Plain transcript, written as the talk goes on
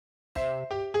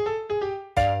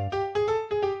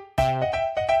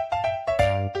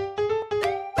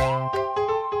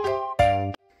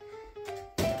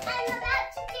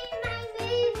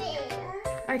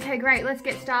Okay, great. Let's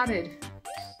get started.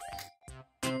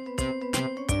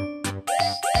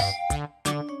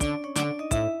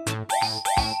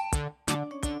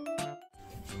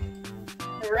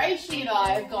 Reishi and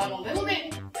I have gone a little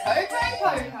bit cocoa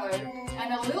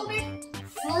and a little bit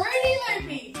fruity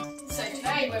loopy. So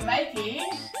today we're making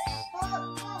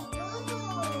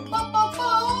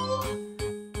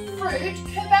fruit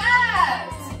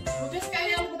kebabs. We'll just go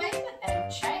down to the basement and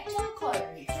change our clothes.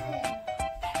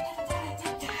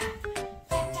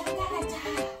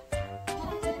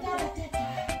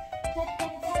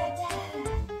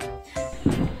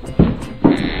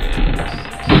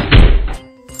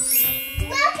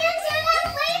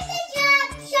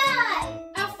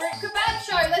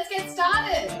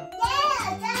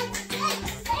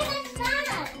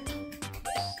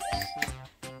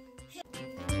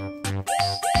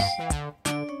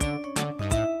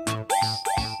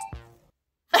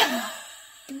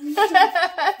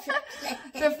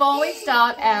 Before we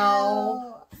start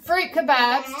our fruit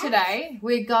kebabs today,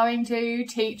 we're going to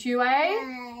teach you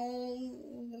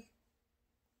a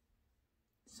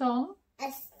song.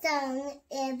 A song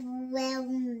of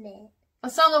wellness. A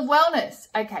song of wellness.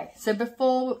 Okay, so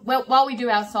while we do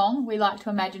our song, we like to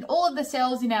imagine all of the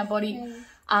cells in our body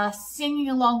are singing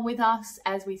along with us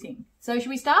as we sing. So should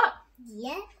we start?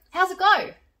 Yeah. How's it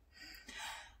go?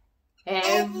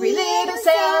 Every little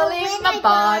cell in my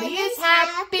body is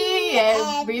happy.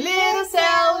 Every little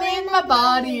cell in my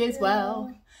body is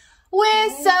well. We're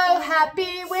so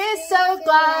happy, we're so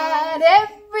glad.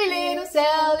 Every little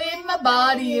cell in my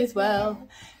body is well.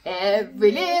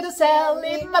 Every little cell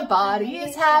in my body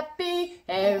is happy.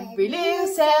 Every little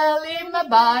cell in my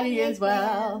body is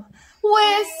well.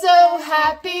 We're so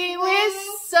happy, we're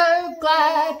so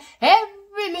glad.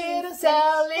 Every little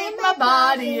cell in my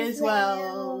body is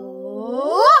well.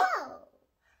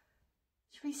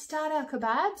 Should we start our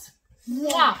kebabs?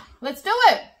 Yeah. Let's do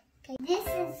it. Okay, this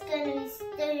is going to be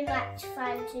so much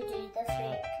fun to do the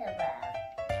fruit kebab.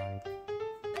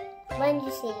 When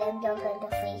you see them, you're going to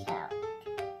freak out.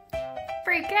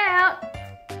 Freak out.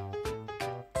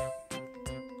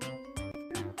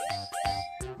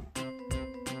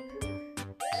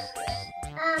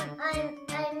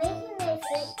 I'm making my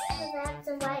fruit kebabs,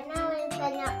 and right now I'm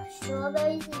cutting up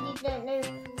strawberries. If you don't know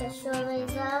what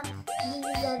strawberries are,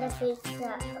 these are the fruits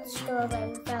that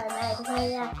strawberries are, and I'm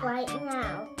cutting up right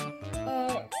now.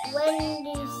 And when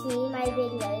you see my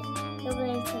videos, you're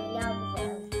going to love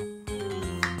them.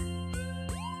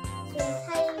 So I'm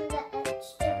cutting the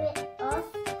extra bit off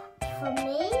for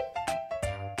me,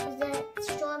 because the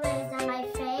strawberries are my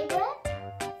favourite.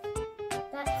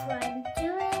 That's what I'm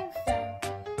doing. So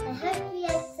I hope you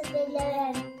like the video,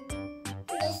 and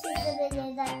this is the video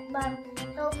that Mum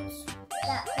holds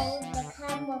the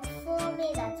camera for me,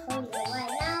 that's holding it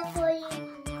right now for you.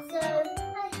 So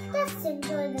just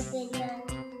enjoy the video,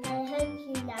 and I hope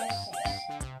you like it.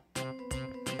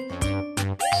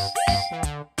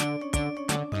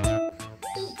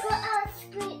 We put our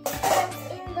fruit kebabs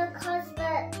in the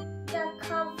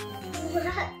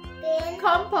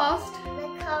Compost. the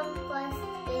compost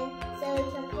bin, so we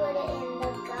can put it in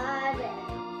the garden.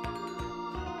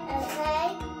 Okay?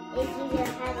 If you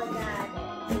don't have a garden.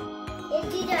 If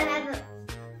you don't have a...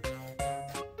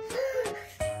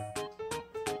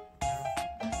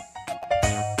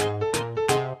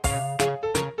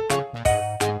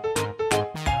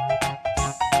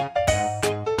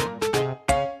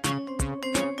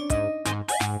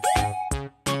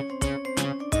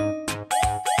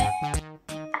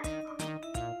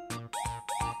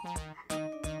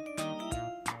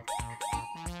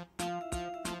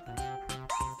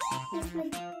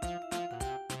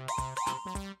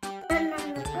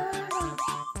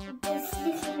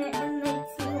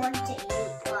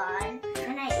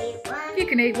 You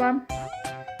can eat one.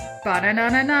 Banana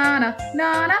nana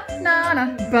nana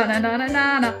nana banana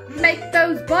nana. Make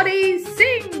those bodies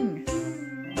sing.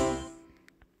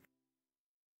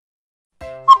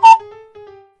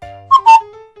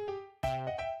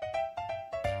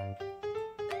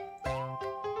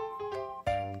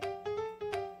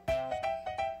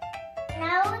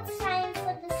 Now it's time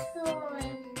for the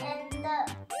scoring, and the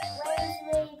well's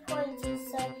really pointy,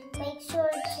 so make sure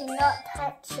to not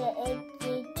touch it if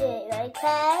you do,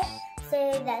 okay? So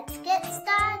let's get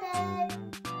started.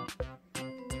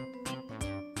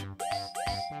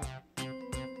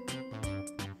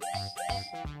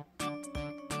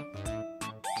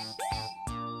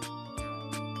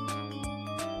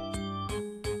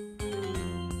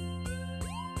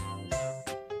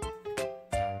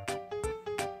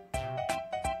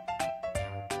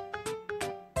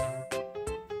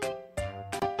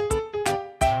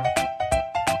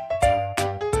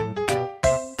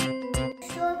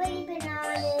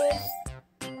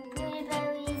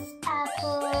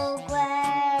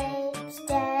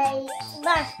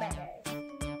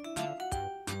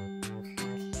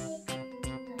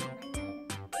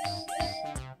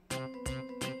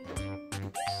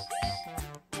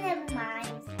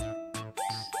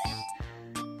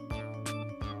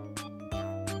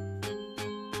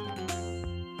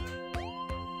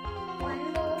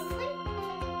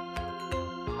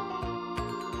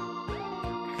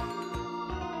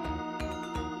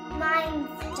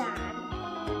 mine's jam.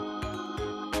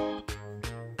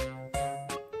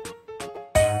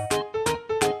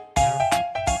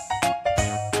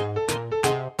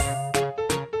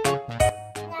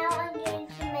 Now I'm going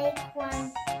to make one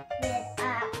with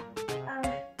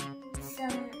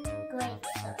some grape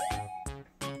sauce.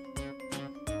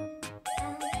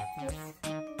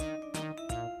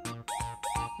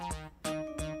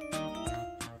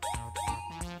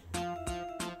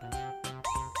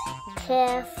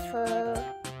 Careful.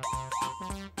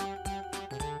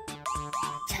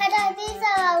 Ta-da! These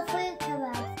are our fruit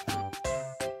kebabs.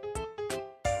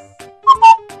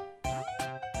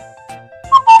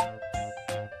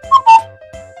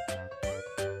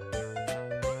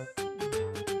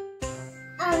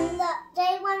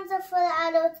 Day ones are for the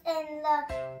adults,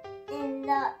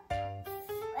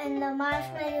 and the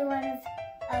marshmallow ones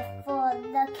are for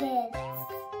the kids.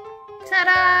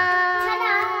 Ta-da!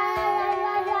 Ta-da!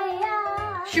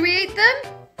 Should we eat them?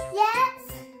 Yes.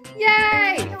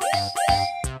 Yay!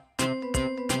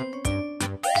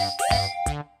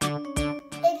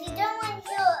 If you don't want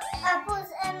your apples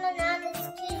and bananas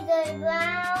to go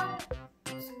brown,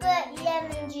 squirt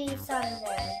lemon juice on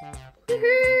them.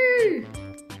 Woohoo!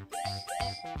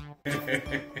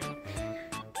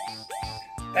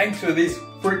 Thanks for this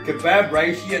fruit kebab,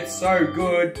 Reishi. It's so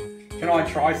good. Can I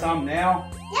try some now?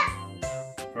 Yep.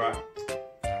 Right.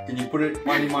 Can you put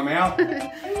one in my mouth?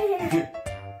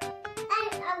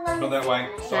 Not that way.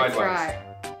 Sideways. That's right.